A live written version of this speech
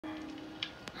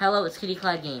Hello, it's Kitty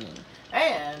Clyde Gaming.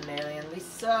 And Clyde and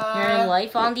Lisa. Here in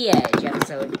Life on the Edge,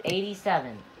 episode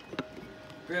 87.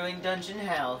 Brewing Dungeon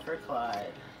Hell for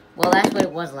Clyde. Well, that's what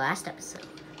it was last episode.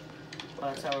 Well,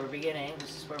 that's how we're beginning.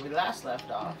 This is where we last left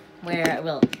off.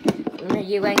 If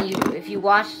you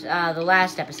watched the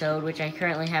last episode, which I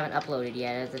currently haven't uploaded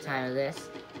yet at the time of this,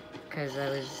 because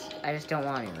I just don't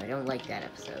want to. I don't like that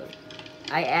episode.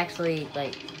 I actually,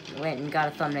 went and got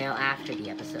a thumbnail after the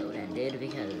episode ended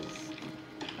because,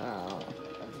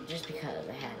 just because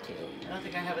I had to. I don't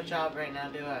think I have a job right now,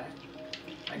 do I?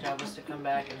 My job was to come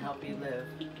back and help you live.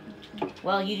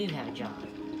 Well, you do have a job.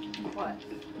 What?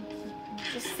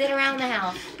 Just sit around the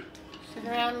house. Sit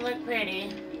around and look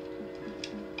pretty.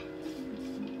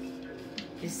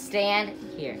 Just stand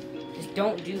here. Just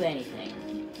don't do anything.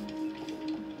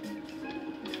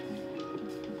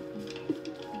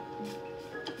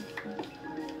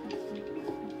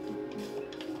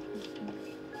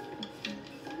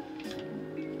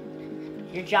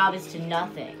 Your job is to do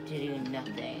nothing.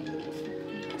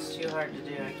 It's too hard to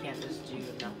do. I can't just do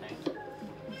nothing.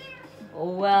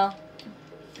 Oh, well.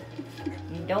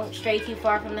 Don't stray too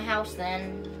far from the house,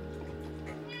 then.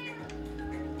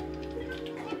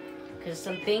 Because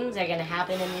some things are going to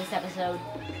happen in this episode.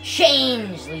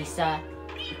 Change, Lisa!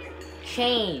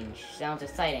 Change. Sounds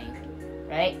exciting,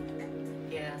 right?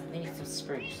 Yeah. We need some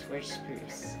spruce. Where's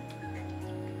spruce?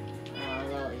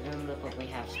 Well, it doesn't look like we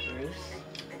have spruce.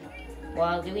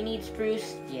 Well, do we need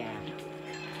spruce? Yeah.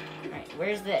 Alright,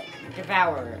 where's the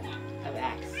devourer of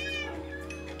axe?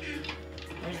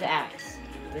 Where's the axe?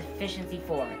 The efficiency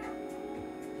 4.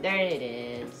 There it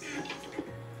is.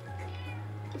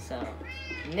 So,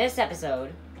 in this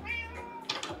episode...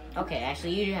 Okay,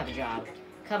 actually, you do have a job.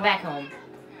 Come back home.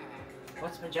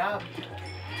 What's my job?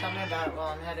 Tell me about it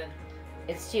while I'm headed.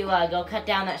 It's to go cut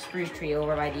down that spruce tree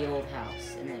over by the old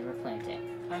house and then replant it.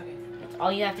 Okay. That's all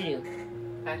you have to do.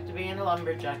 Back to being a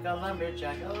lumberjack, a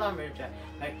lumberjack, a lumberjack.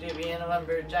 Back to being a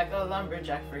lumberjack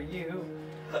for you.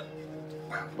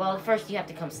 Well, first you have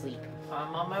to come sleep.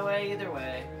 I'm on my way either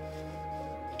way.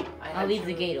 I'll leave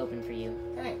the gate open for you.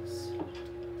 Thanks.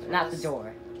 Not the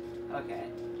door. Okay.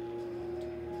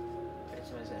 Wait,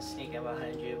 someone's gonna sneak up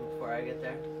behind you before I get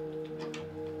there.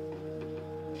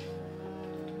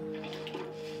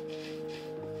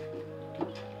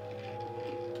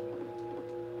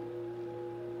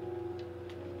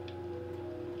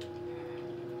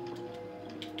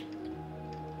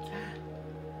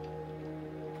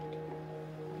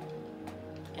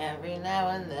 Every now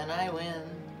and then I win.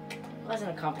 It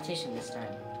wasn't a competition this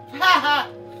time. Haha!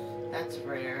 That's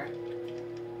rare.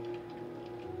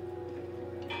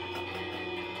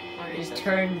 Just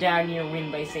turn down your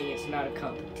win by saying it's not a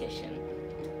competition.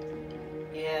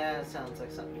 Yeah, it sounds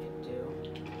like something you'd do.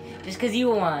 Just because you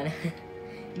won.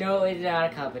 No, it's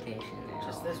not a competition.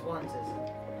 Just this once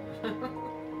isn't.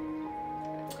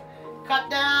 Cut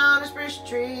down a spruce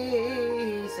tree,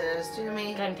 he says to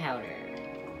me. Gunpowder.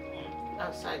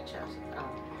 Outside chest. Oh.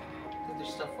 I think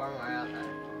there's still 4 more out there.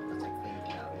 Let's clean it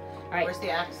out. Alright. Where's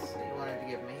the axe that you wanted to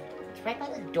give me? It's right by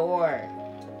the door.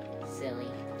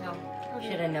 Silly. No.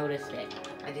 Should have noticed it.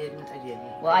 I didn't.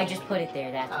 Well, I just put it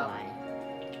there, that's why.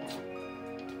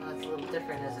 Well, it's a little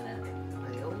different, isn't it?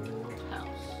 The old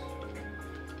house.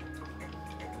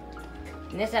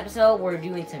 In this episode, we're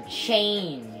doing some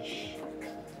change.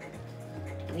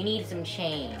 We need some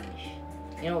change.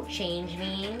 You know what change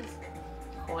means?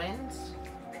 Coins?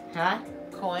 Huh?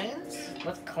 Coins?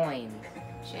 What's coins?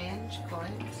 Change?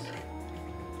 Coins?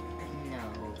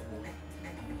 No.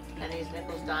 Pennies,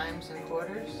 nickels, dimes, and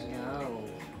quarters? No.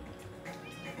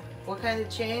 What kind of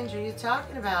change are you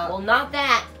talking about? Well, not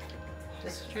that.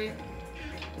 This tree?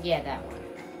 Yeah, that one.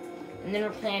 And then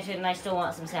replant it, and I still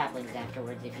want some saplings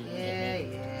afterwards if you can get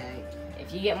me. Yeah.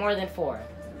 If you get more than 4.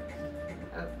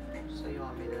 Oh, so you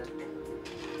want me to...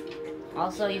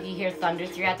 Also, if you hear thunder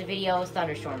throughout the video,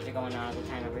 thunderstorms are going on at the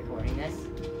time of recording this.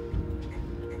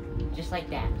 Just like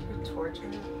that. You're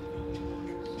torturing me?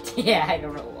 Yeah, I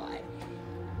don't know why.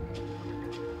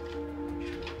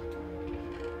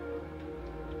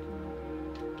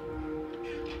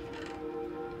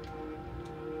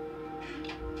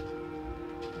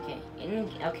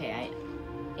 Okay,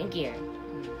 in gear.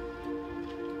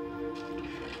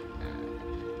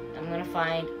 I'm gonna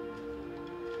find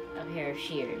a pair of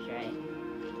shears, right?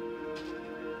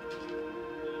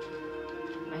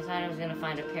 I thought I was gonna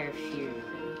find a pair of shears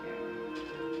in here.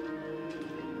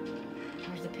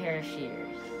 Where's the pair of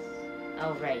shears?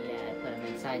 Oh, right, yeah, I put them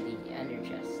inside the under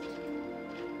chest.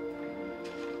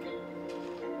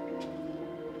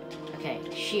 Okay,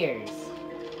 shears.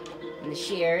 And the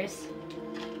shears,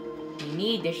 you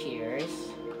need the shears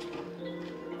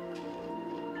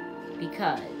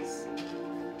because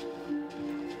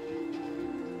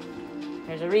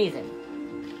there's a reason.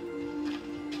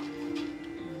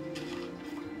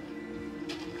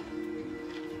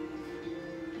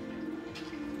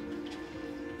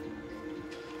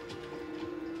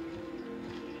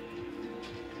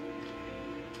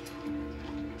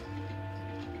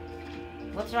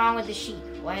 What's wrong with the sheep?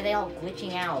 Why are they all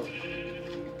glitching out?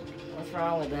 What's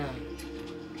wrong with them?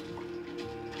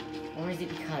 Or is it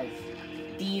because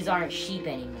these aren't sheep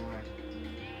anymore?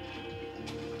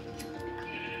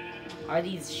 Are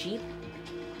these sheep?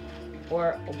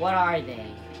 Or what are they?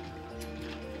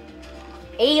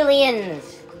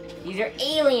 Aliens! These are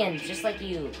aliens, just like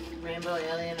you. Rainbow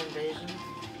alien invasion?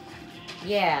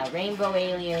 Yeah, rainbow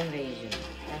alien invasion.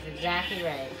 That's exactly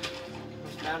right.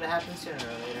 It's bound to happen sooner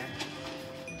or later.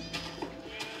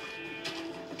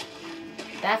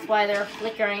 That's why they're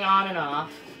flickering on and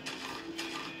off.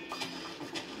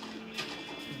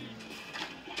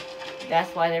 That's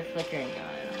why they're flickering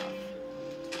on and off.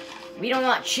 We don't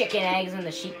want chicken eggs in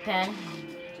the sheep pen.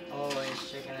 Always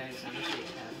chicken eggs in the sheep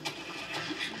pen.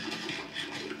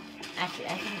 Actually,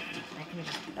 I can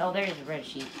just... Oh, there's a red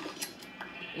sheep.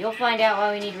 You'll find out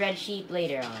why we need red sheep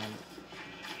later on.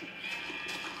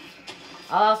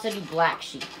 I'll also do black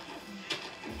sheep.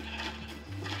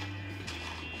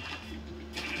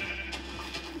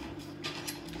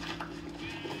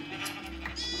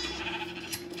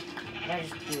 I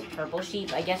just do purple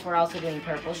sheep. I guess we're also doing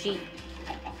purple sheep.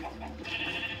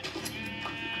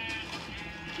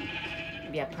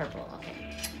 Yeah, purple. Okay.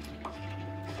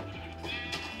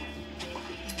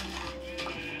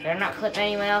 Better not clip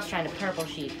anyone else trying to purple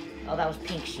sheep. Oh, that was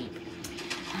pink sheep.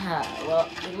 Well,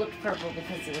 it looked purple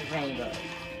because it was rainbow.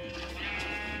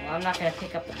 Well, I'm not gonna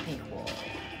pick up the pink wool.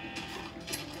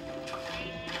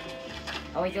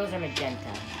 Oh wait, those are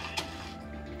magenta.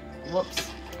 Whoops.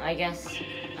 I guess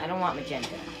I don't want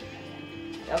magenta.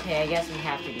 Okay, I guess we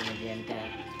have to do magenta.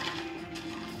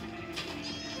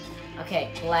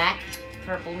 Okay, black,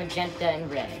 purple, magenta,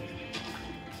 and red.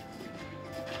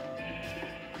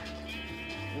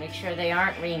 Make sure they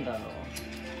aren't rainbow.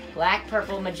 Black,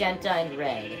 purple, magenta, and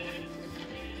red.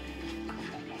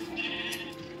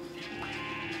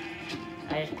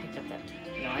 I just picked up that...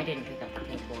 No, I didn't pick up the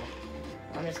pink wool.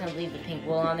 I'm just gonna leave the pink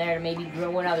wool on there to maybe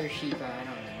grow another sheep. I don't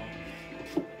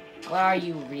know. What are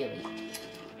you really?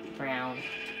 Brown.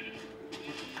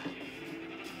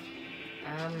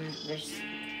 There's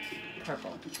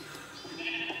purple.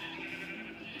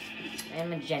 And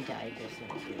magenta, I just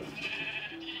want to do.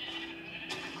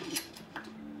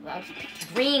 Well, I just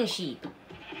picked green sheep.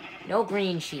 No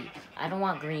green sheep. I don't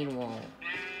want green wool.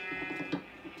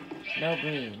 No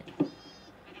green.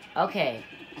 Okay.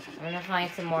 I'm gonna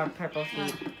find some more purple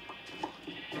sheep.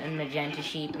 And magenta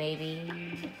sheep,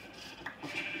 maybe.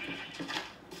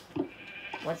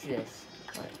 What's this?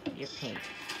 What? You're pink.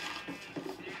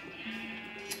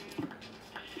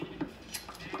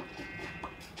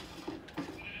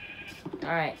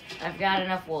 Alright, I've got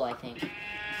enough wool, I think.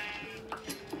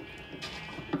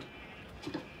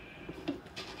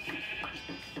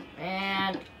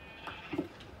 And...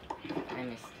 I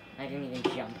missed. I didn't even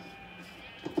jump.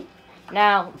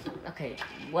 Now, okay,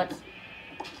 what's...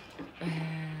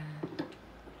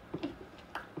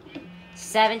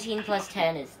 17 plus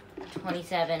 10 is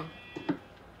 27.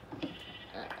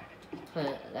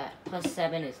 Plus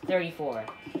 7 is 34.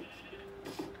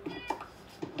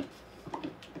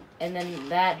 And then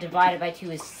that divided by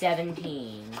 2 is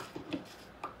 17.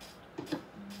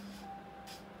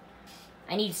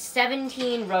 I need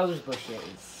 17 rose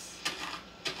bushes.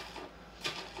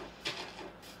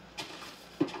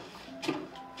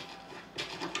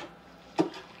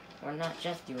 We're not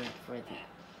just doing it for the...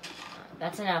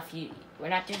 that's enough. We're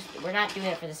not doing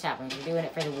it for the saplings. We're doing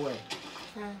it for the wood.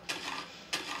 Huh.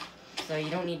 So you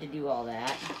don't need to do all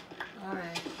that.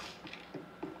 Alright.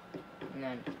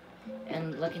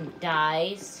 And look in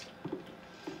dyes.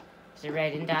 Is it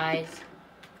red in dyes?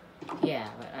 Yeah,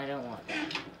 but I don't want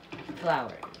that.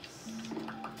 Flowers.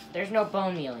 There's no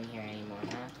bone meal in here anymore,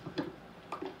 huh?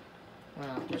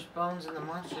 Well, There's bones in the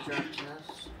monster drop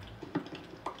chest.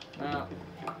 well,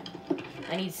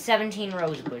 I need 17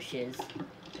 rose bushes.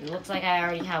 It looks like I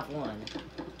already have one.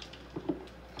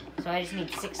 So I just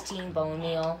need 16 bone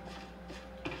meal,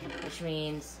 which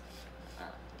means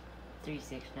 3,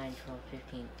 6, 9, 12,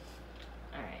 15.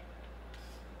 Alright.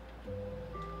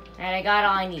 Alright, I got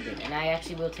all I needed, and I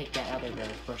actually will take that other rose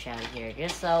bush out of here,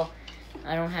 just so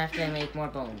I don't have to make more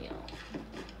bone meal.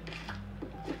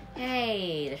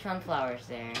 Hey, the sunflower's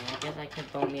there. I guess I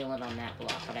could bone meal it on that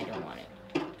block, but I don't want it.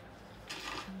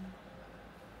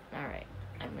 Alright,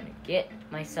 I'm gonna get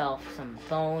myself some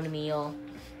bone meal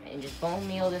and just bone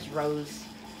meal this rose.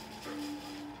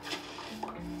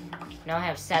 Now I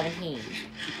have 17.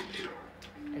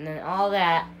 And then all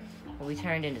that will be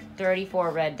turned into 34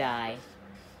 red dye.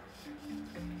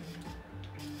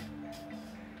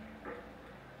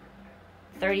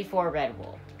 $34 red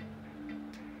wool.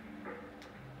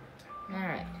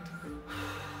 Alright.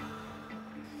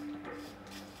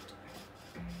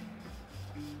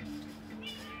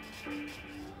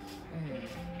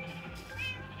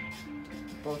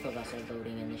 Both of us are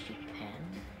loading in the sheep pen.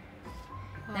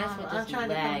 That's what I'm trying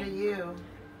to come to you.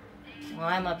 Well,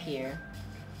 I'm up here.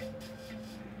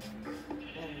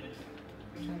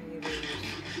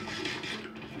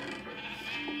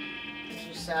 There's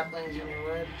your saplings in your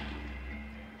wood.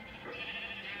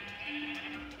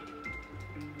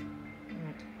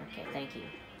 Okay, thank you.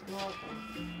 You're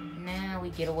welcome. Now we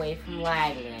get away from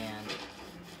Lagland.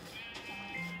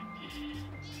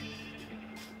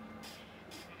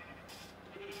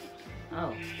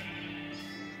 Oh.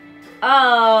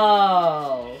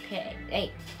 Oh, okay.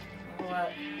 Hey.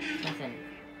 What? Nothing.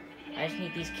 I just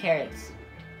need these carrots.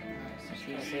 Let's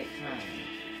use it time.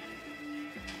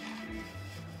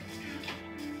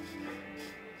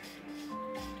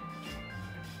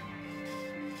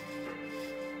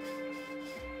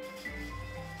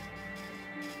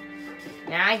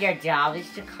 Now your job is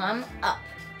to come up.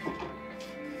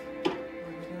 What are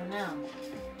we doing now?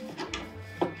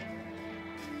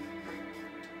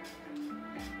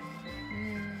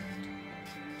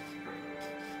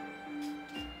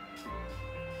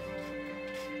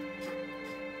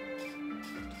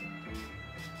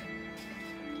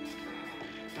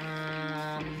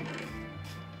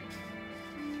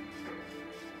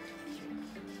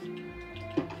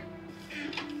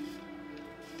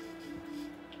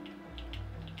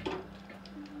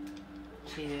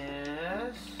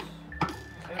 Yes.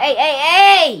 Hey, hey,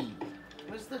 hey!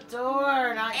 Where's the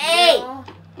door? Not Hey! you.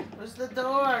 Where's the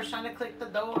door? I was trying to click the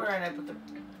door and I put the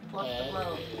plug the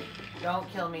globe. Don't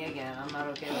kill me again. I'm not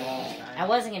okay with this time. I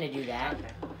wasn't gonna do that.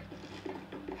 Okay.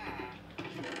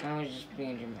 I was just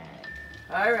being dramatic.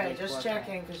 Alright, just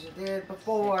checking because you did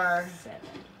before. 7.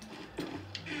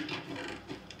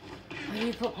 Where do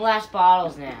you put glass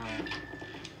bottles now?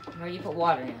 Where do you put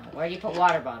water now? Where do you put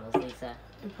water bottles, Lisa?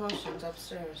 And potions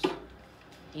upstairs.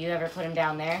 You ever put them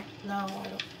down there? No, I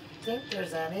don't think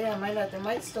there's any. There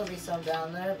might still be some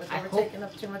down there, but they were taking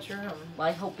up too much room. Well,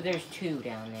 I hope there's 2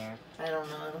 down there. I don't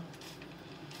know.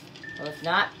 Well, if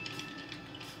not,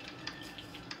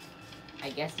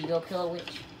 I guess you go kill a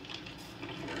witch.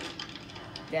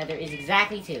 Yeah, there is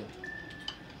exactly 2.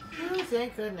 Oh,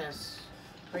 thank goodness.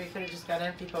 Or you could have just got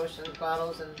empty potion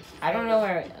bottles and... I don't know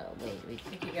where... Oh, wait. I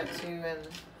think you got 2 and...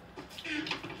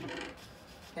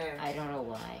 There. I don't know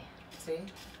why. See?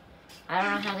 I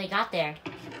don't know how they got there.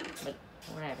 But,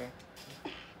 whatever.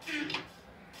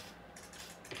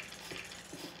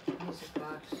 Music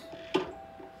box.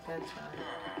 Bedtime.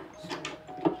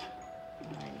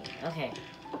 Okay.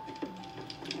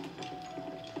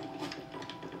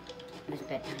 It was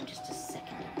bedtime just a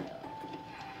second ago.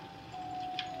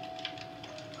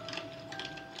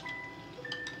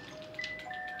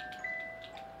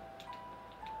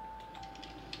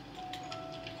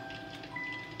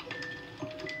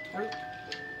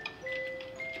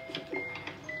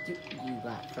 You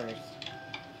got first.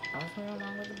 I was going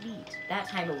along with the beat. That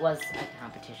time it was a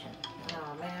competition.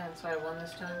 Oh man, so I won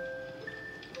this time?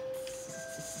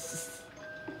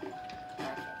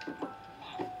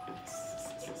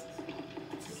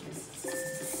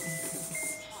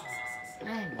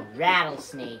 I'm a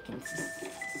rattlesnake. And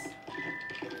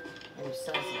you're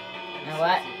sussy. Now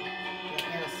what?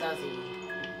 You're Anasazi.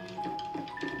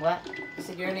 What? I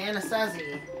said you're an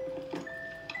Anasazi.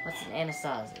 What's an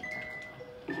Anasazi?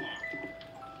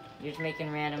 You're just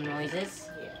making random noises?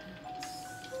 Yeah.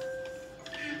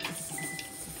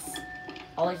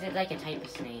 Oh, is it like a type of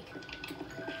snake?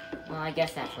 Well, I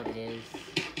guess that's what it is.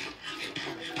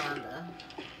 Anaconda.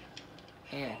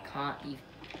 Anaconda. You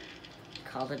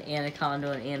called an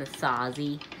anaconda an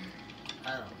Anasazi?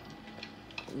 I don't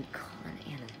know. You call an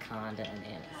anaconda an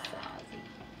Anasazi.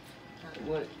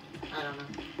 What? I don't know.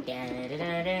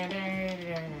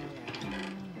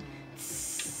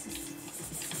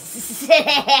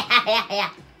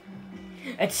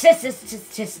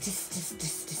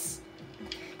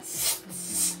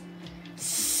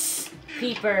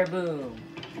 Peeper boom.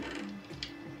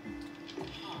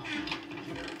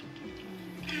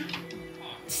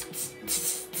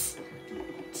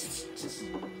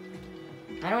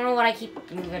 I don't know what I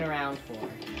keep moving around for.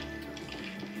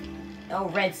 Oh,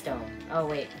 redstone. Oh,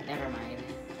 wait. Never mind.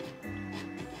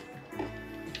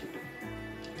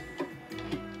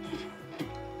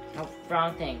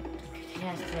 wrong thing.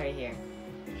 Yes, it's right here.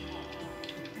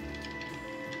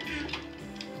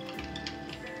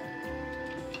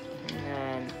 And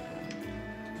then...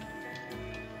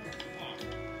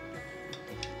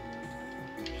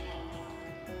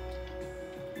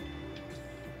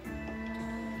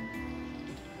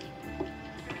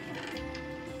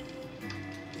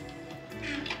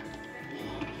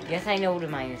 Yes, I know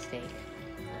my mistake.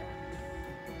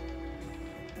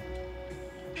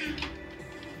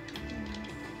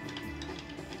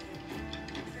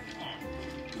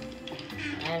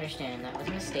 I understand, that was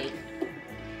a mistake.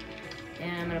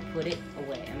 And I'm gonna put it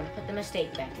away. I'm gonna put the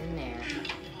mistake back in there.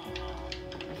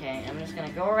 Okay, I'm just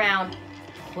gonna go around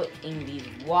putting these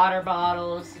water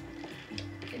bottles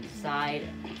inside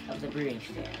of the brewing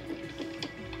stand.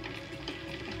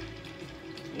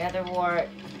 Nether wart.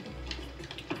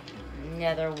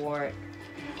 Nether wart.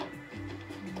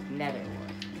 Nether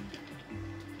wart.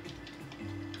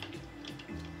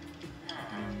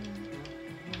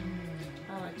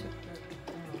 Oh, I took the...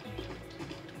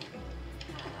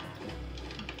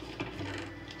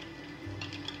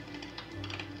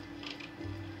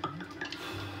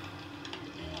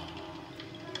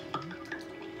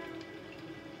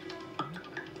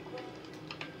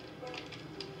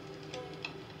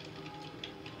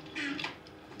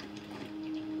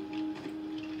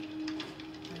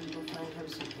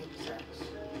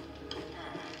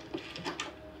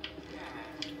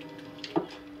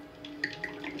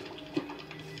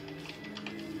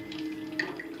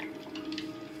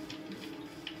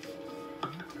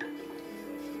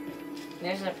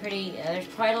 There's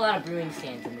quite a lot of brewing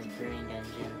stands in this brewing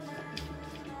dungeon.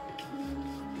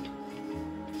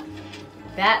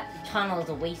 That tunnel is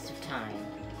a waste of time.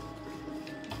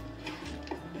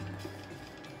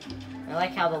 I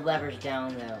like how the lever's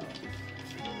down though.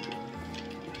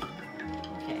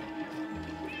 Okay.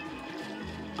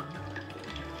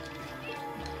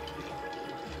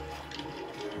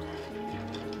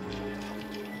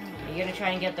 Are you gonna try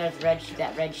and get that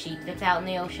red sheep that's out in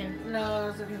the ocean? No, I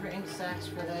was looking for ink sacks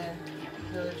for the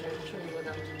villager to trade with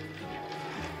them.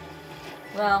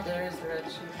 Well, There is the red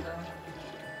sheep though.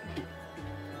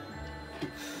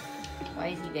 why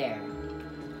is he there?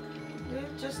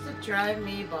 Just to drive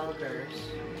me bonkers.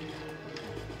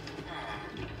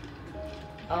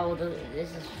 Oh, this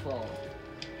is full.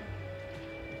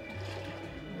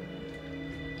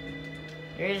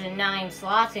 There's 9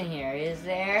 slots in here, is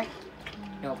there?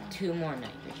 Nope, 2 more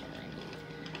night vision I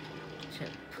need to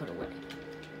put away.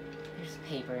 There's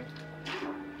paper.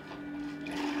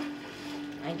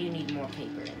 I do need more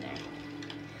paper in there.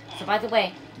 So by the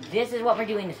way, this is what we're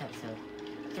doing this episode.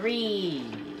 3.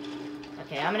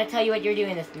 Okay, I'm gonna tell you what you're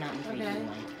doing this, not in 3, 2, 1.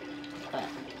 But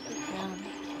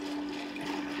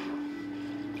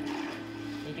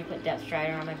did you put Depth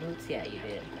Strider on my boots? Yeah, you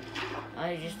did.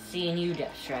 I was just seeing you,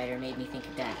 Depth Strider, made me think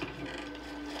of that.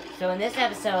 So in this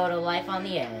episode of Life on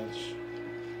the Edge,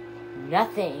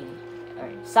 nothing, or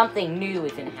something new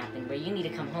is gonna happen, but you need to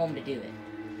come home to do it.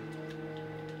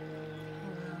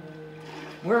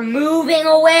 We're moving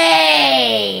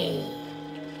away!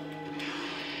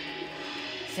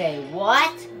 Say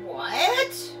what?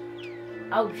 What?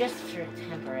 Oh, just for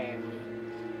temporarily.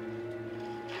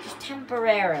 Just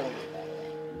temporarily.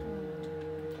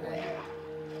 Where?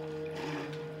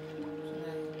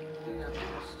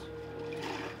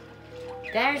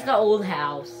 There's the old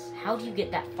house. How do you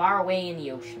get that far away in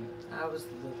the ocean? I was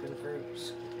looking for ink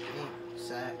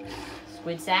sacks.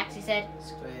 Squid sacks, you said?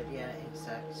 Squid, yeah, ink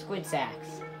sacks. Squid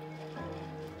sacks.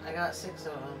 I got 6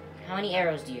 of them. How many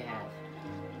arrows do you have?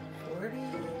 40?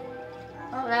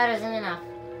 Oh, that isn't enough.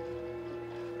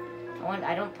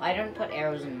 I don't put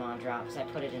arrows in mod drops. I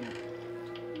put it in.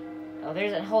 Oh,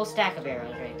 there's a whole stack of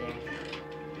arrows right there.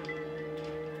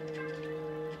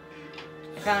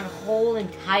 I found a whole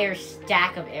entire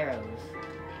stack of arrows,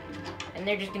 and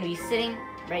they're just gonna be sitting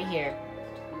right here.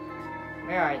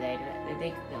 Where are they?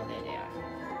 No, there they are.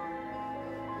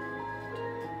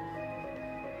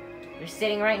 They're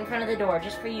sitting right in front of the door,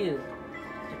 just for you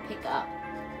to pick up.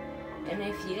 And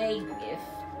if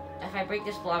I break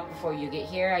this block before you get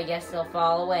here, I guess they'll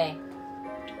fall away.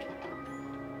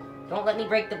 Don't let me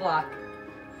break the block.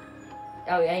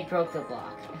 Oh, I broke the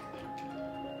block.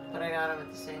 But I got them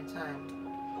at the same time.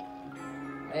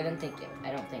 I don't think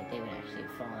they would actually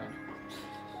have fallen.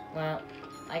 Well,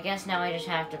 I guess now I just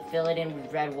have to fill it in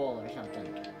with red wool or something.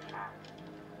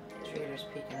 Trader's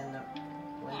peeking in the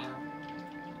window.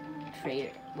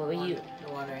 Trader. What were you?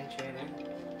 The wandering trader.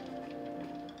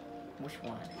 Which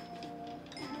one?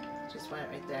 Just went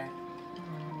right there.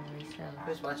 Lisa.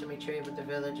 Who's watching me trade with the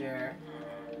villager?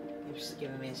 He's just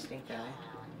giving me a stink eye.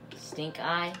 Stink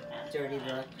eye? Dirty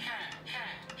look.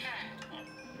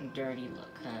 Dirty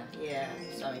look, huh? Yeah,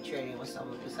 he saw me trading with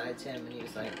someone besides him, and he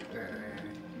was like, "Grr,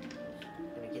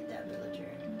 gonna get that villager."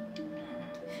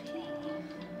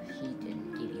 He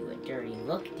didn't give you a dirty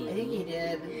look, did he? I think he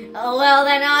did. Oh, well,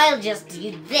 then I'll just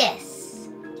do this.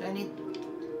 Do I need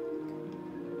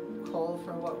coal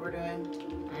for what we're doing?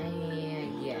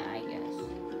 Yeah, I guess.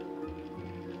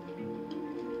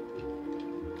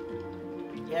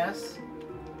 Yes.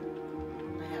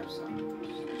 I have some.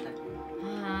 Just checking.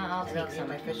 I'll I take don't need some.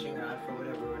 my fishing rod for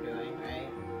whatever we're doing, right?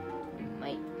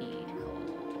 Might need coal.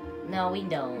 No, we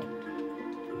don't.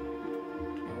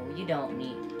 No, you don't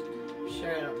need.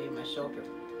 Sure, I don't need my shoulder.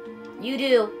 You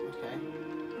do. Okay.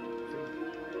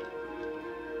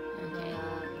 Okay. Yeah,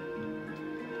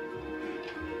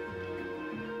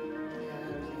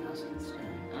 everything else gets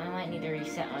done. I might need to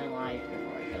reset my life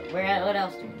before I go. What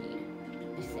else do we need?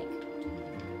 Let's think.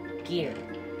 Gear.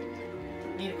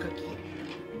 Need a cookie.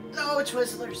 No,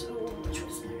 Twizzlers. Oh,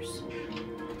 Twizzlers.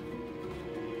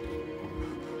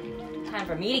 Time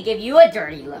for me to give you a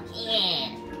dirty look.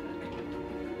 Yeah.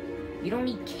 You don't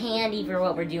need candy for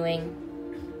what we're doing.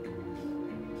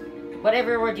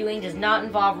 Whatever we're doing does not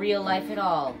involve real life at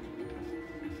all.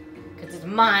 Because it's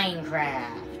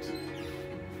Minecraft.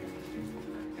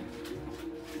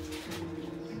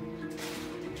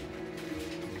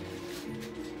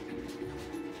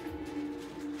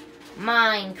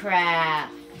 Minecraft.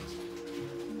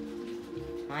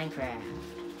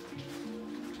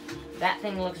 That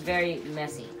thing looks very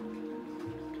messy.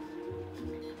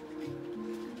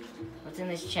 What's in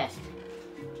this chest?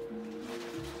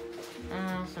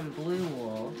 Some blue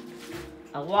wool,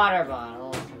 a water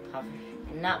bottle, some puffer,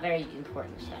 and not very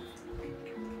important stuff.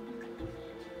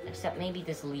 Except maybe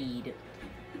this lead.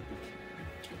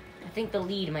 I think the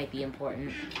lead might be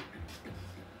important.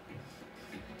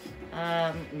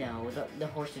 No, the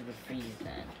horses would freeze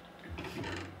then.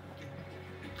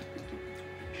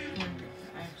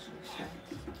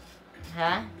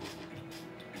 Huh?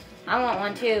 I want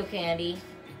one too, Candy.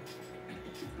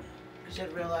 You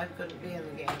said real life couldn't be in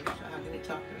the game, so how can you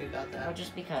talk to me about that? Or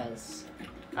just because.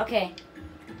 Okay.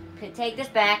 Take this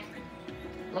back.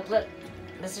 Look.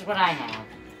 This is what I have.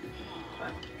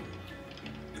 What?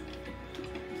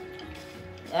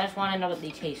 I just want to know what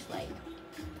they taste like.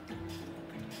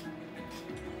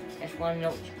 I just want to know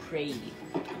what you crave.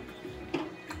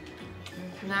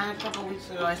 Nah, a couple weeks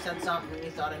ago I said something and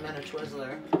you thought I meant a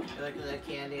Twizzler. You like that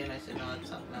candy, and I said no, it's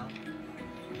something else.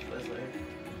 Twizzler.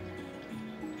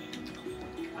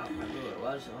 I don't remember what it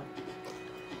was though.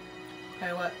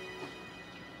 Okay, what?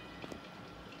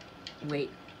 Wait.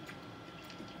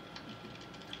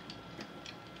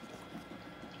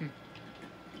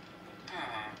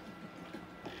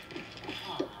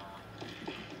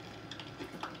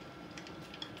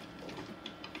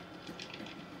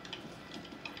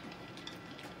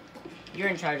 You're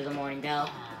in charge of the morning bell.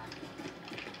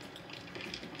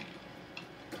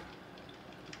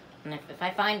 And if I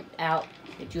find out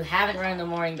that you haven't rung the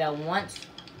morning bell once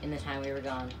in the time we were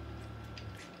gone.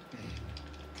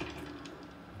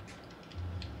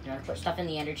 You want to put stuff in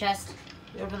the ender chest?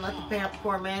 You haven't let the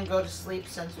poor man go to sleep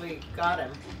since we got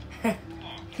him.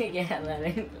 Yeah, let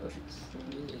him go to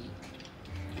sleep.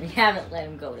 We haven't let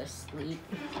him go to sleep.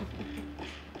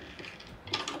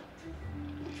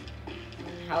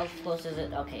 How close is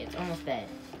it? Okay, it's almost bed.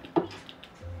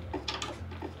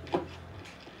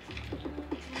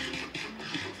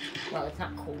 Well, it's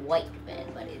not quite bed,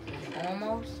 but it is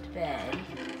almost bed.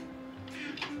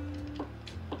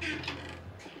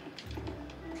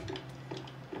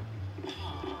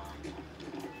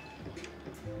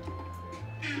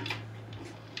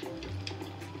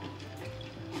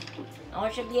 Oh,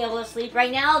 I should be able to sleep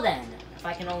right now then. If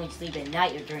I can only sleep at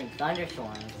night or during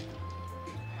thunderstorms.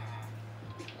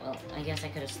 Well, I guess I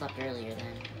could have slept earlier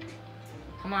then.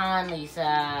 Come on,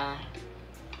 Lisa.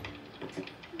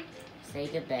 Say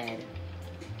good bed.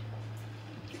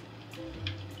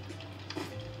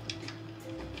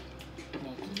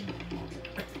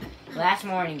 Last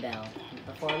morning bell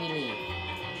before we leave.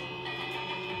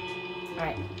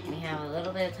 Alright, we have a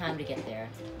little bit of time to get there.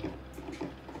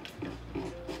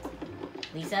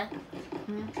 Lisa?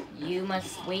 You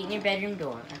must wait in your bedroom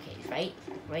door. Okay,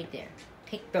 right there.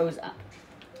 Pick those up.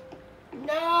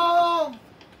 No!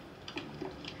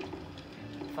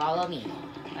 Follow me.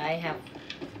 I have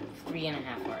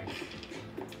 3.5 hearts.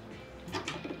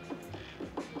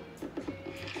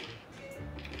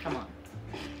 Come on.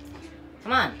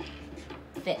 Come on.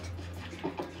 Fit.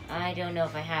 I don't know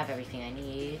if I have everything I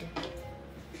need.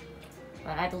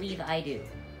 But I believe I do.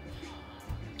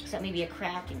 Except maybe a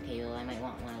crafting table. I might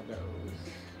want one of those.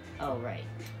 Oh, right.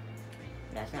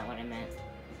 That's not what I meant.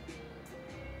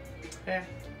 Okay.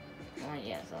 Well,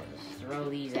 yes, I'll just throw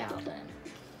these out then.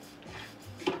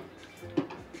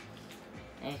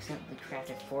 I accidentally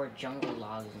crafted 4 jungle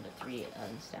logs into 3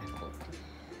 unstackable.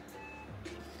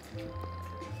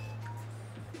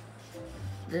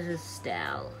 This is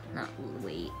style, not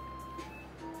weight.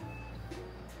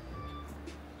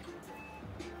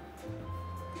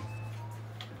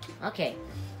 Okay.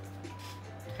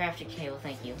 Crafted cable,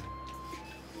 thank you.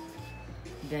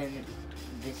 Then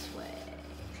this way.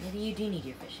 Maybe you do need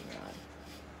your fishing rod.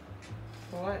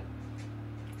 For what?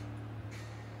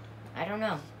 I don't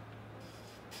know.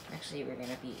 Actually, we're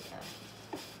gonna be,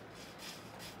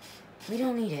 we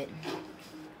don't need it.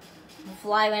 We'll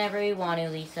fly whenever we want to,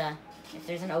 Lisa. If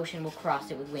there's an ocean, we'll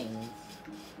cross it with wings.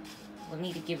 We'll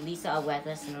need to give Lisa a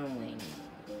wetness and a wing.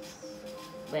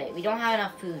 Wait, we don't have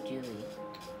enough food, do we?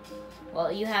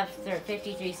 Well, you have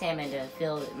 53 salmon to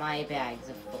fill my bags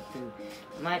of food.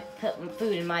 Put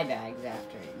food in my bags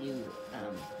after you,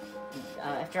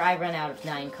 after I run out of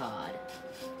 9 cod.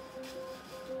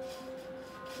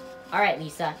 Alright,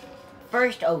 Lisa.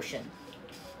 First ocean.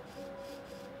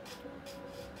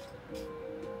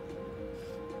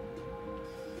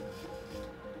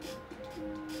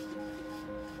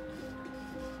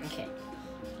 Okay.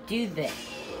 Do this.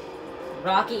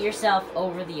 Rocket yourself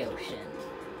over the ocean.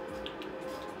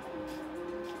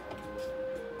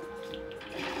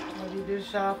 What do you do to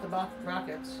shut off the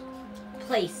rockets?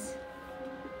 Place.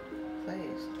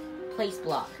 Please. Place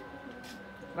block.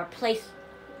 Or place.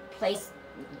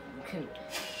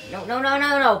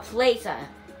 No.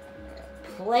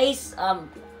 Place,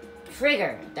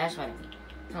 trigger. That's what I mean.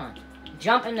 Come on.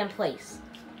 Jump and then place.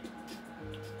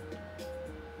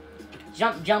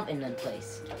 Jump and then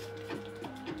place.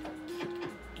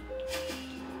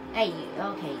 Hey,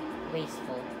 okay,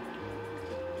 wasteful.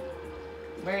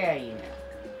 Where are you now?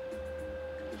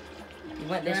 You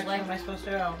went this way? Where am I supposed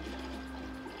to go?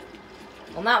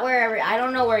 Well, not wherever. I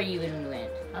don't know where you even went.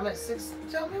 I'm at 6.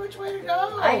 Tell me which way to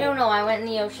go. I don't know. I went in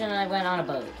the ocean and I went on a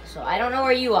boat. So I don't know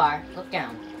where you are. Look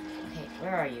down. Okay,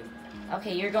 where are you?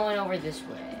 Okay, you're going over this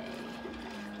way.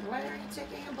 Why are you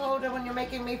taking a boat when you're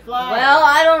making me fly? Well,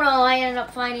 I don't know. I ended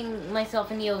up finding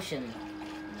myself in the ocean.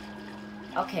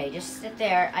 Okay, just sit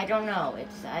there. I don't know.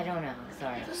 I don't know.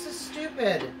 Sorry. This is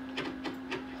stupid.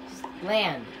 Just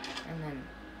land. And then...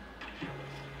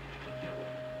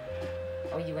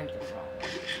 Oh, you went the wrong way.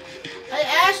 I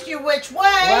asked you which way.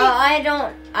 Well,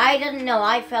 I didn't know.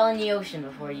 I fell in the ocean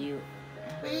before you.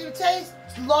 But you say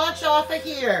launch off of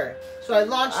here. So I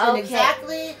launched in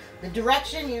exactly the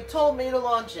direction you told me to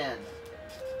launch in.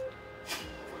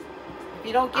 If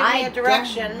you don't give me a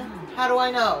direction, how do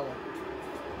I know?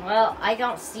 Well, I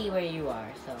don't see where you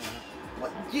are, so...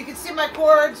 What, you can see my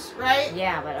cords, right?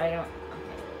 Yeah, but I don't...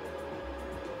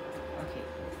 Okay,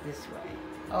 this way.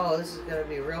 Oh, this is going to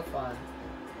be real fun.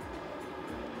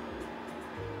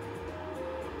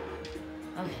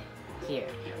 Okay, here.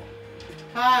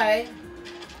 Hi.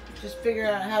 Just figuring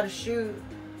out how to shoot.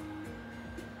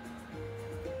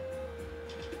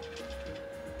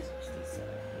 67,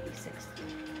 86.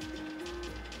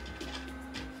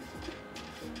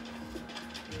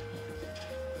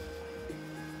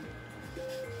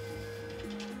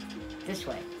 This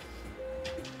way.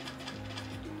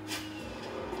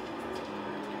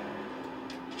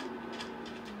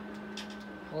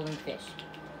 Holding fish.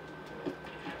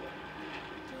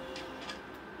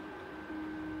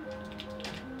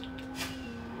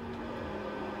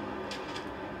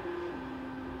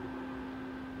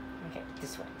 Okay,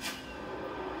 this way.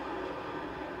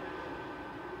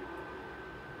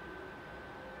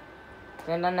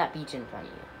 Land on that beach in front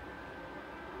of you.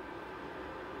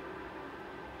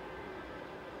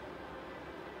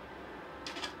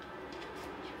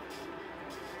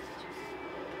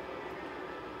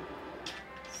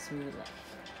 Smooth land.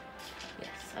 Yes,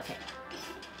 okay.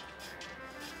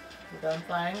 You done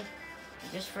flying?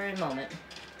 Just for a moment.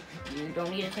 You don't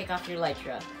need to take off your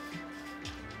elytra.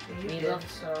 You did,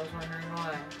 so I was wondering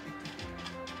why.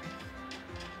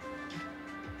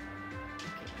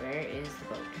 Okay, where is the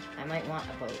boat? I might want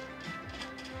a boat.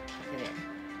 Okay, there.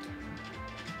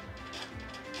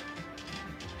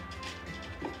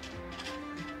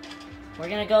 We're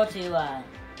gonna go to,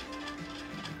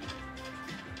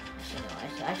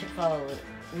 I should follow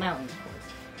mountain course.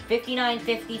 59,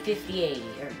 50, 50, 80.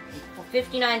 Or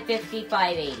 59, 50,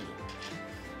 580.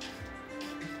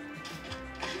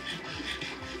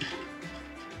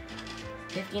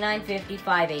 $59, $50,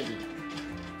 $580.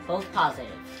 Both positive.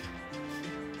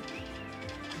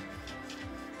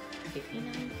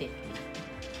 59.50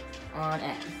 on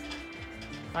X.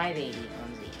 580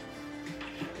 on Z.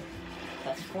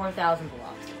 That's 4,000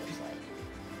 blocks, it looks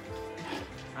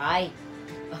like.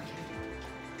 Okay.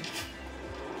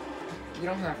 You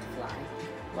don't have to fly.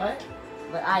 What?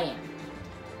 But I am.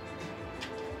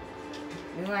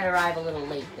 We might arrive a little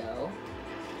late, though.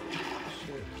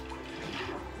 Shoot.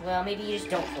 Well, maybe you just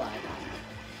don't fly, though.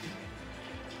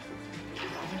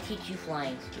 I can teach you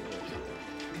flying skills.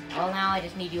 Well, now I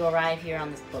just need you to arrive here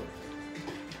on this boat.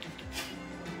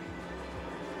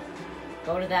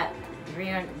 Go to that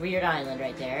weird island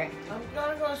right there. I'm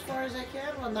gonna go as far as I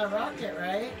can on that rocket,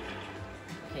 right?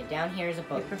 Okay, down here is a You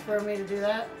boat. prefer me to do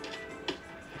that?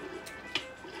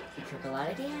 You took a lot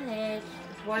of damage.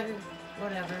 Whatever.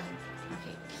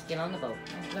 Okay, just get on the boat.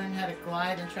 I've learned how to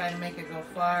glide and try to make it go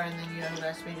far, and then you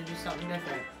asked me to do something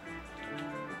different.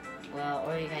 Well,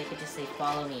 or I could just say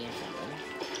follow me or something.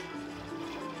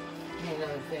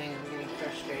 Another thing, I'm getting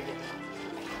frustrated.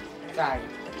 Sorry.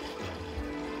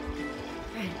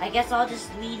 I guess I'll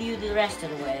just lead you the rest of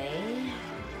the way.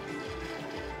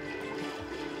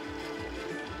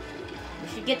 We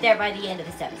should get there by the end of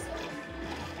this episode.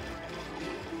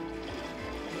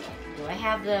 Do I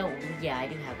have the... Yeah, I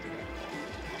do have the...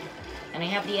 And I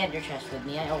have the ender chest with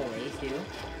me, I always do.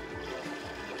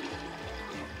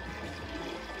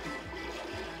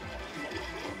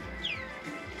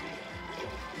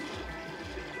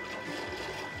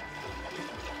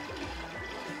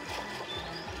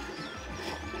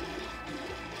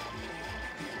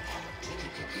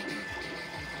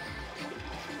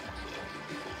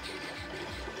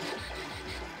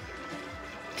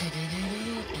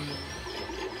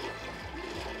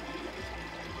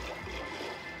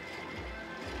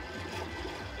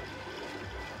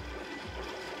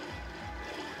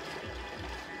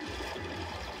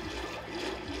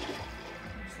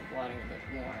 Water a bit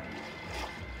warm.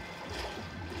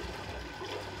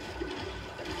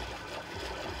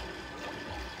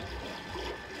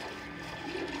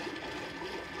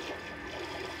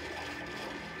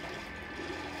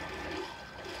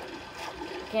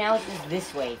 Okay, now it's just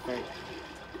this way for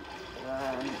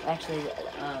actually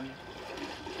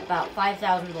about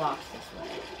 5,000 blocks this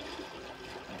way.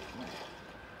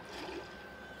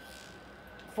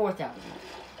 4,000.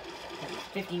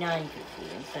 59.50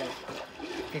 instead of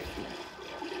 50.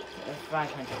 Or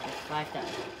 500, that's 5,000.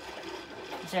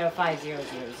 Instead of 5,000,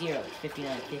 it's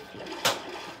 59.50.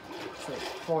 So it's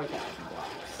 4,000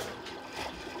 blocks.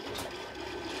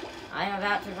 I'm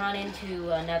about to run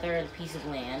into another piece of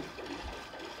land.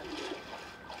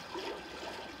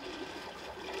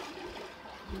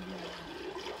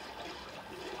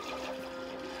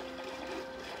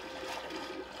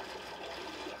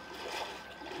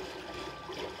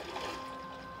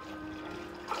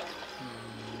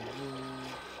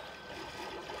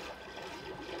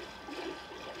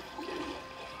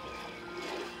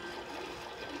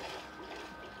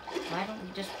 Why don't we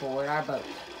just board our boat?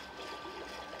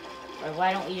 Or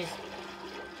why don't we just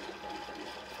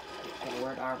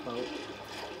board our boat?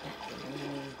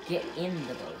 Get in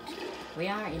the boat. We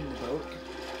are in the boat.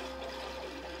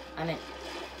 I meant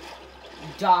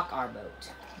dock our boat.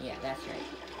 Yeah, that's right.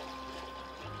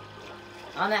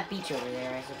 On that beach over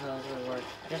there, I suppose, would work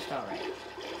just alright.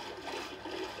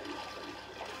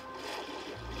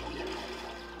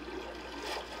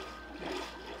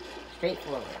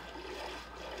 Straightforward.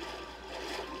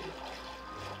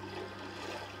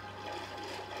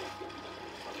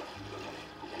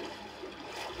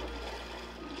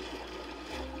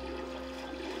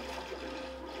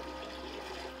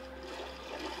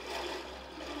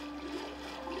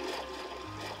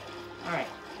 Alright.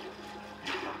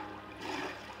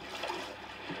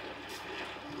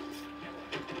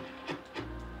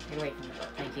 Get away from the boat.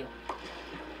 Thank you.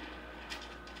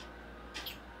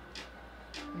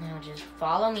 Now just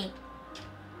follow me.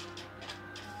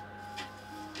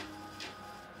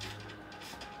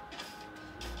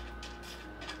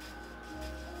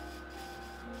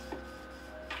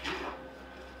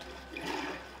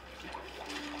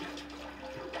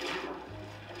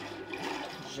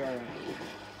 Journey.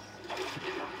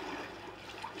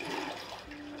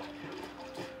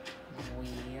 We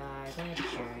are the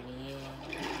journeying.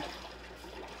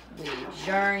 We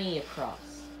journey across.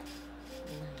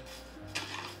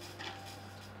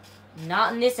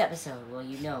 Not in this episode will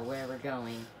you know where we're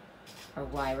going or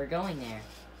why we're going there.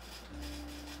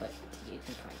 But you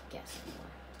can probably guess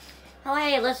anymore. Oh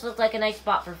hey, let's look like a nice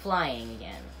spot for flying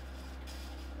again.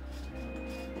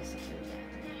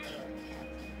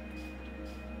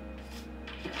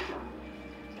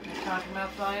 Talking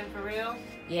about flying for real?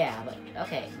 Yeah, but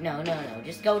okay, no.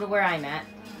 Just go to where I'm at.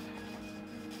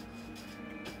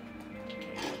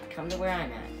 Come to where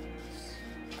I'm at.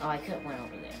 Oh, I could have went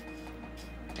over there.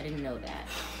 I didn't know that.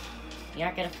 You're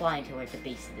not gonna fly until we're at the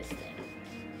base of this thing.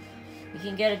 We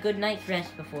can get a good night's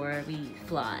rest before we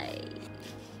fly.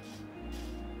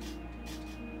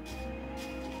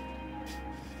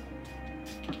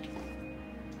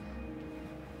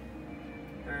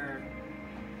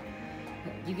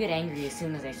 You get angry as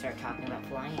soon as I start talking about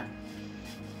flying.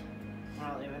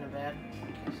 I'll leave in a bed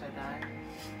in case I die.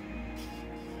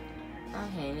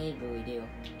 Okay, maybe we do.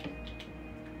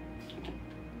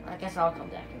 I guess I'll come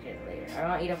back and get it later. I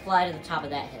want you to fly to the top of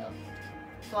that hill.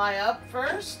 Fly up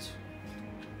first?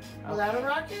 Without a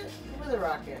rocket? With a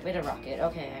rocket. With a rocket.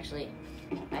 Okay, actually,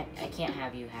 I can't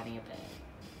have you having a bed.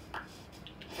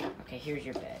 Okay, here's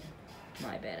your bed.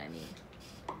 My bed, I mean.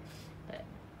 But,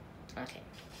 okay.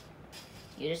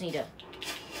 You just need to...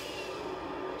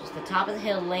 Just the top of the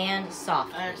hill, land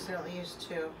softly. I accidentally used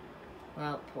 2.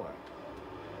 Well, poor.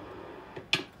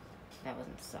 That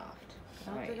wasn't soft. I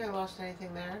don't think I lost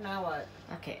anything there. Now what?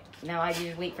 Okay, now I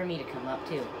just wait for me to come up,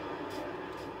 too.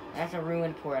 That's a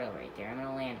ruined portal right there. I'm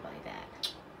gonna land by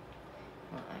that.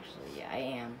 Well, actually, yeah, I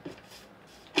am.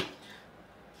 That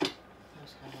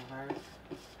was kind of hard.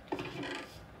 I'm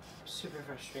super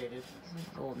frustrated. Some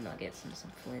gold nuggets and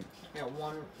some flint. I got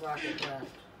 1 rocket left.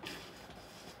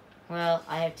 Well,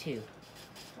 I have 2.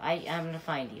 I'm gonna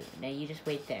find you. Now you just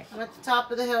wait there. I'm at the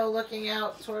top of the hill looking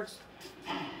out towards...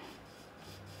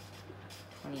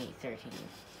 2813.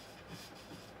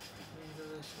 Go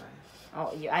this way.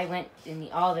 Oh, I went in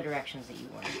all the directions that you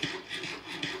went.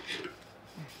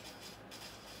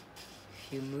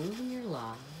 If you move in your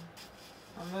line...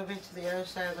 I'm moving to the other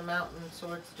side of the mountain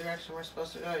towards the direction we're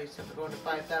supposed to go. You said we're going to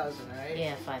 5,000, right?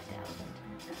 Yeah, 5,000.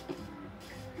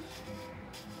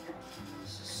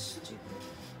 This is stupid.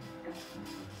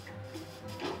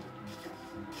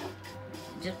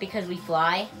 Just because we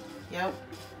fly? Yep.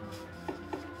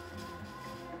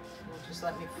 Just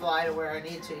let me fly to where I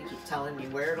need to. You keep telling me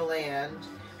where to land,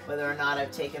 whether or not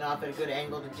I've taken off at a good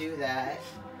angle to do that.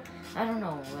 I don't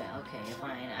know. Okay,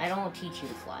 fine. I don't teach you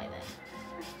to fly then.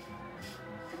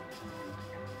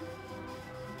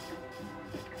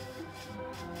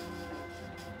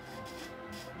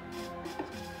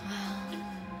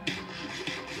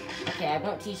 Okay, I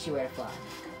won't teach you where to fly.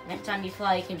 Next time you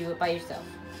fly, you can do it by yourself.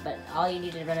 But all you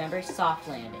need to remember is soft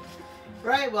landing.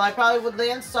 Right, well, I probably would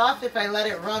land soft if I let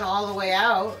it run all the way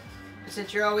out.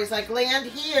 Since you're always like, land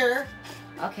here.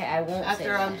 Okay, I won't say After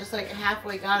that. I'm just like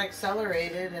halfway got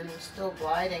accelerated and still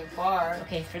gliding far.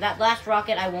 Okay, for that last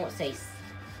rocket, I won't say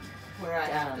Where I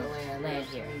have to land. land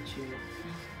here.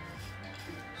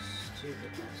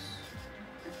 Stupidness.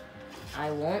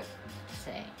 I won't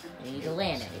say. You need to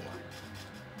land anywhere.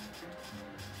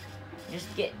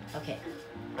 Just get... Okay.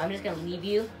 I'm just going to leave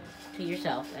you to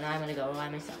yourself, and I'm going to go by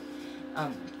myself.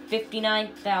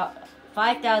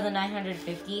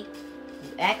 5,950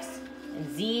 X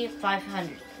and Z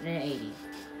 580.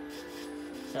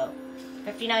 So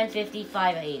 5950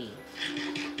 580.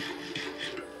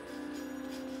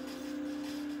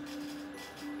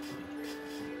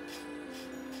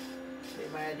 See,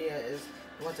 my idea is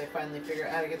once I finally figure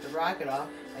out how to get the rocket off,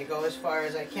 I go as far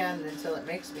as I can until it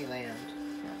makes me land.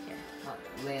 Okay. Not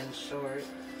land short.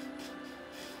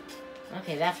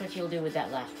 Okay, that's what you'll do with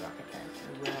that last rocket then.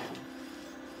 Wow.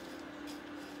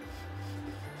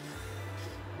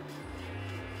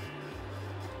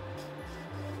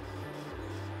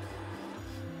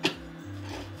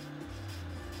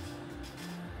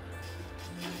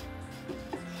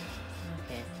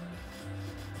 Okay.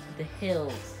 The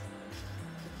hills.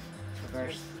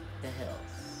 Traverse the hills.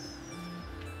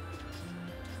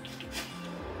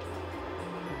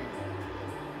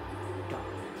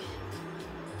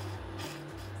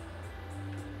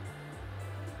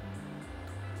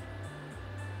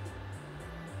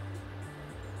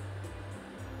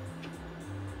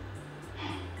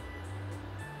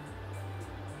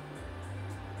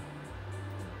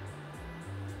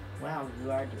 Wow,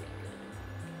 you are doing good.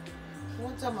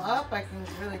 Once I'm up, I can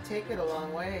really take it a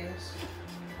long ways.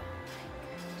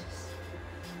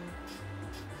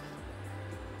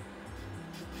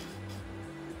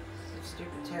 The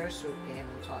stupid terror swoop game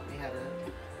taught me how to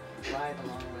glide a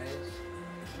long ways.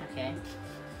 Okay.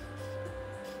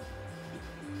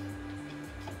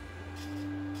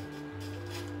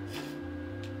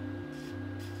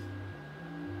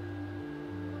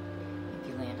 If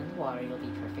you land in the water, you'll be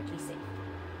perfectly safe.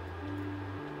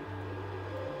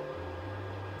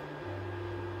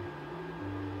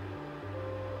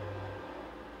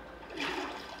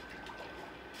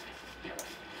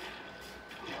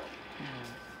 Hmm.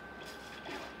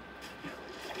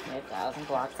 1,000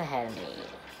 blocks ahead of me.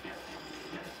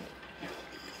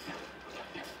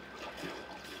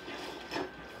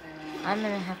 I'm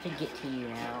gonna have to get to you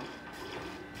now.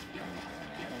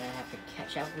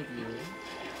 catch up with you.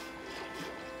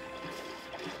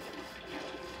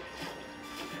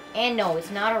 And no,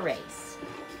 it's not a race.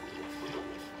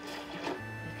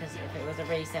 Because if it was a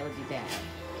race, that would be bad.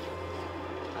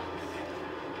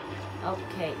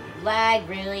 Okay, lag,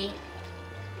 really?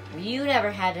 You never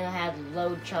had to have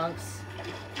load chunks.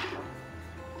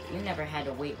 You never had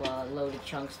to wait while it loaded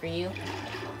chunks for you.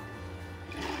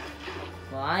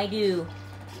 Well, I do.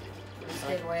 I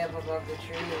stayed way up above the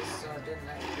trees, so it didn't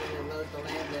really load the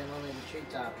land in, only the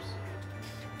treetops.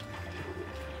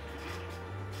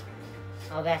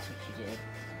 Oh, that's what you did.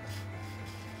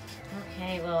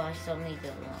 Okay, well, I still need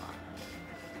the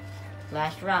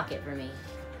last rocket for me.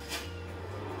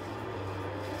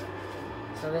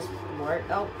 So this worked.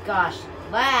 Oh gosh,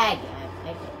 lag!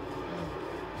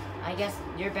 I guess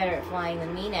you're better at flying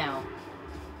than me now.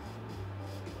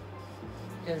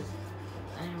 Because,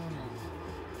 I don't know.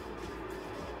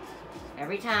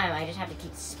 Every time I just have to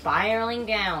keep spiraling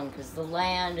down because the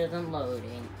land isn't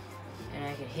loading. And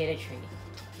I could hit a tree.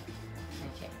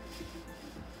 Okay.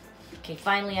 Okay,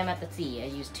 finally I'm at the sea. I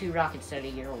used 2 rockets instead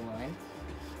of your 1.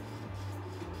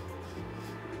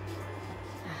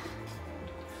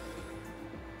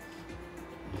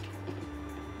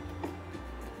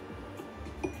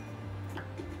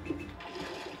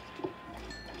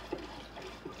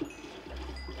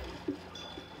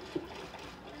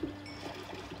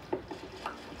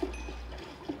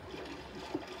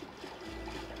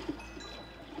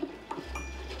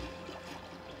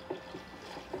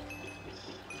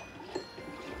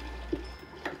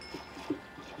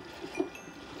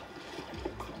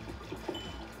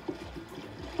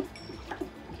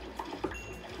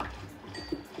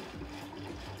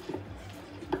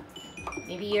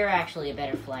 Maybe you're actually a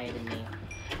better flyer than me.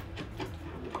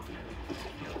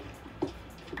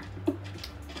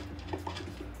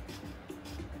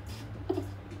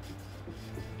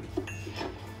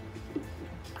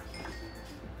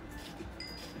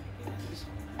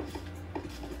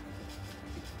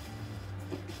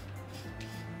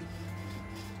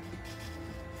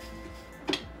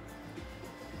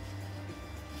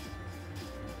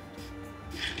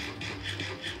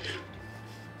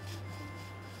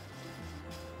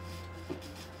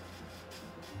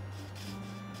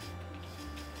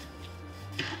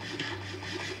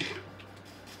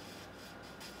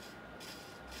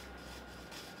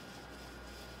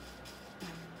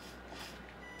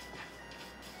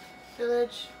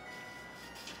 Village.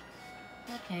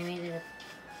 Okay, maybe that's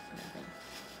nothing.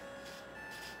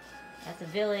 That's a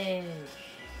village.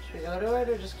 Should we go to it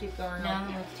or just keep going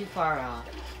on? No, it's too far off.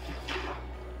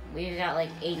 We've got like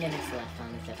 8 minutes left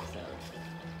on this episode.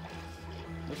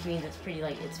 Which means it's pretty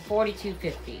like, it's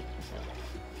 42:50.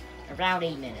 So, around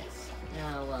 8 minutes.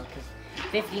 No, well, because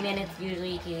 50 minutes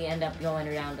usually you end up going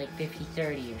around like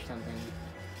 50:30 or something.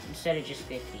 Instead of just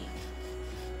 50.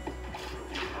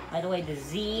 By the way, the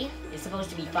Z is supposed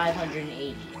to be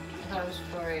 580. I thought it was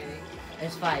 480.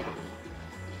 It's 580.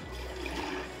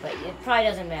 But it probably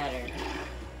doesn't matter.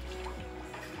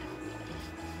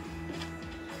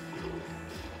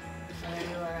 There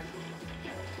you are.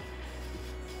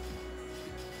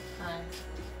 Hi.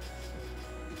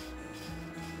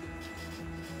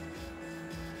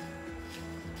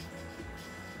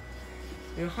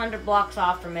 You're 100 blocks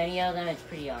off from any of them, it's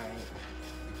pretty alright.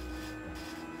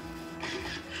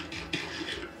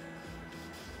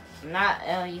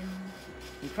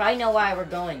 You probably know why we're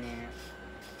going there.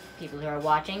 People who are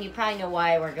watching, you probably know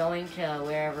why we're going to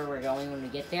wherever we're going when we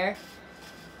get there.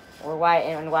 Or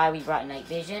why we brought night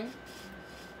vision.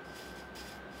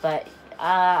 But,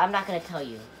 I'm not gonna tell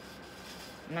you.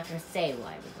 I'm not gonna say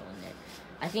why we're going there.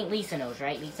 I think Lisa knows,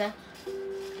 right, Lisa?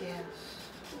 Yes.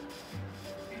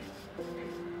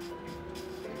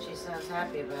 And she sounds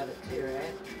happy about it too,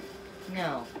 right?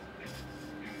 No.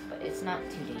 But it's not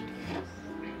too dangerous.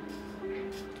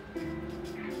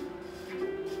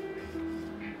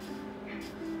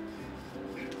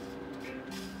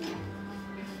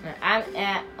 I'm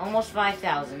at almost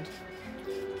 5,000.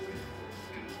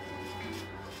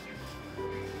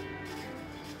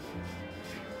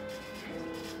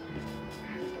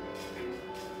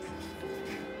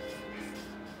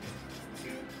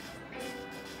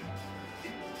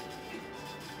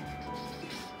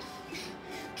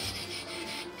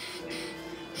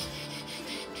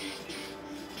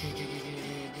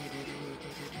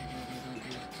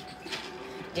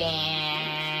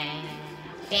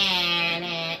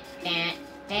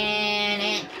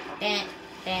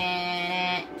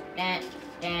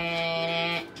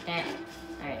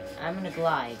 Alright, I'm gonna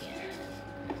glide again.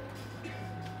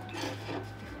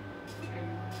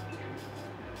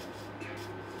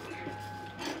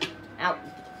 Ow,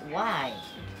 why?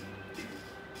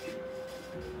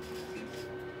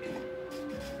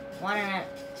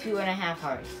 2.5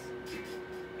 hearts.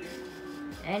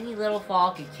 Any little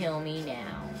fall could kill me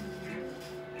now.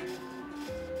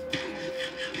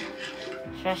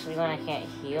 Especially when I can't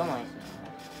heal myself.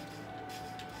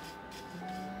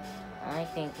 I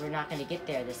think we're not going to get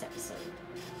there this episode.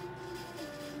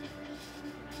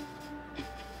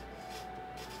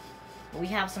 We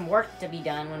have some work to be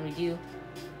done when we do.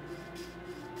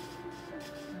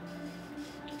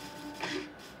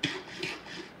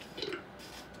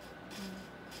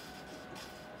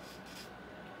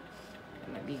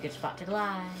 That might be a good spot to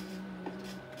glide.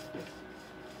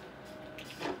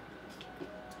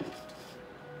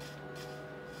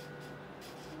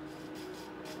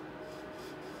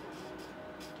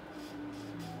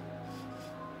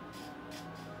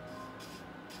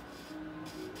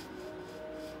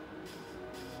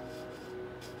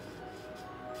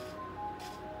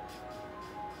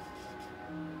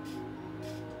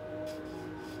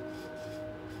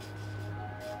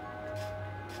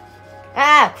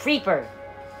 Ah, creeper!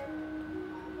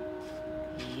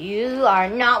 You are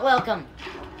not welcome.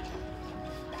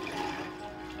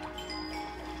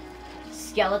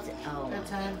 Skeleton. Oh. That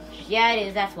time. Yeah, it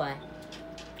is. That's why.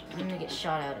 I'm gonna get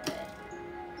shot out of bed.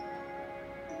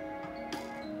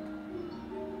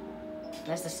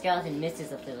 Unless the skeleton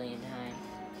misses a billion times.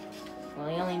 Well,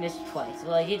 he only missed twice.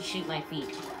 Well, I did shoot my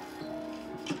feet.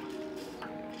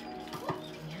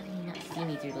 How do you not see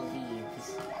me through the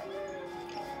leaves?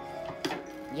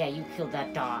 Yeah, you killed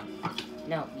that dog.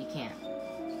 No, you can't.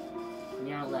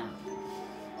 You're not allowed.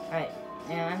 Alright,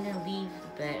 now I'm gonna leave the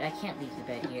bed. I can't leave the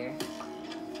bed here.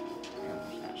 Oh,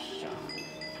 that shot.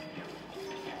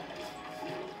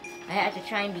 I have to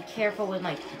try and be careful with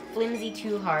my flimsy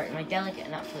 2 heart. My delicate,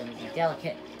 not flimsy,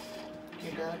 delicate.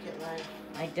 Your delicate life.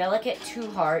 My delicate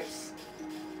 2 hearts.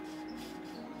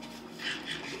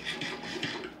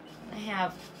 I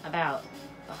have about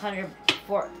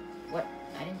 104. What?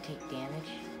 I didn't take damage.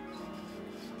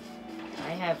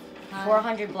 I have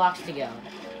 400 blocks to go.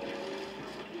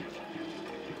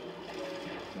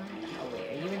 Oh wait,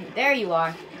 are you in? There you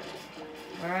are.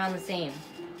 We're on the same.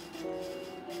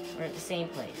 We're at the same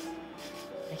place.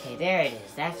 Okay, there it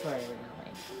is. That's where we're going.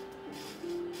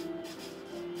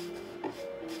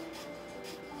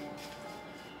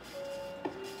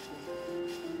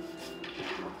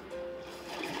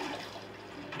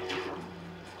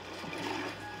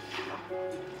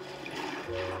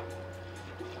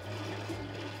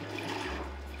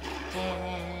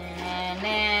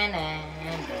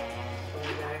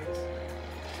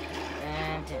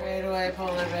 Right away,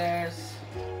 polar bears.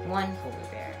 1 polar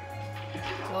bear.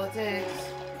 That's all it takes.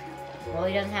 Well,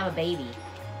 he doesn't have a baby.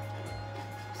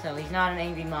 So he's not an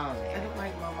angry mama I bear. don't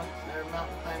like mama or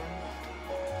mountain climbing.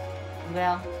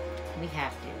 Well, we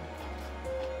have to.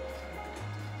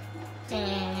 The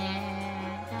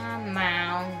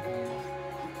mountain.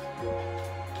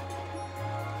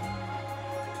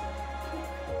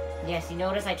 Yes, you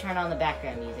notice I turn on the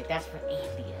background music. That's for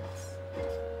ambience.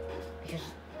 Because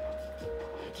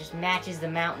it just matches the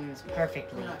mountains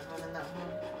perfectly. We're not going in that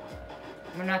one.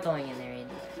 We're not going in there either.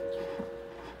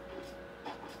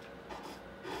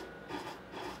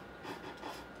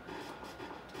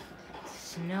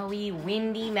 Snowy,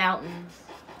 windy mountains.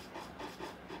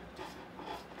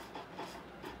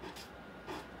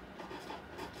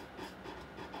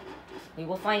 We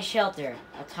will find shelter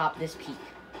atop this peak.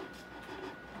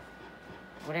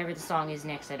 Whatever the song is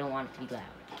next, I don't want it to be loud.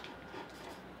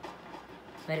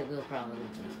 But it will probably be.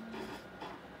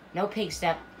 No pig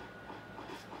step.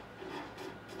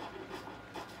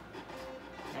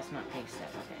 That's not pig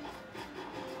step, okay.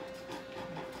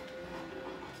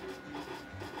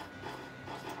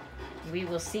 We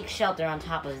will seek shelter on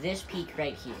top of this peak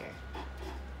right here.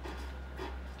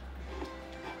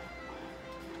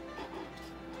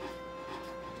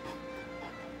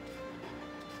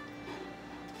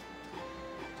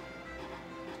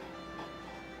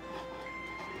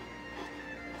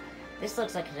 This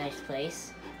looks like a nice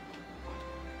place.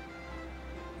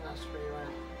 That's where you went.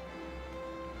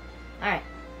 Alright.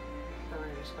 Or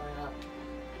we're just going up.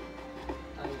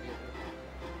 Oh, you did it.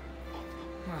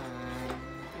 Come on.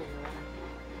 Here you went.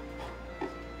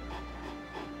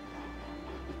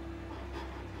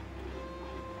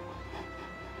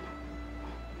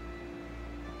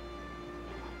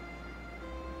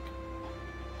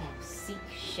 Seek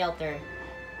shelter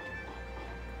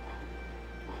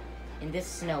in this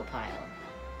snow pile.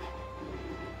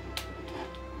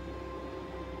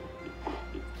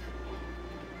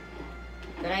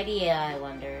 Good idea, I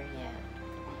wonder. Yeah.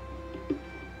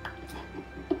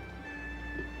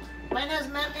 Mine has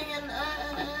mapping and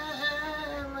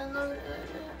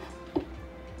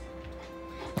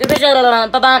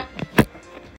Bye-bye.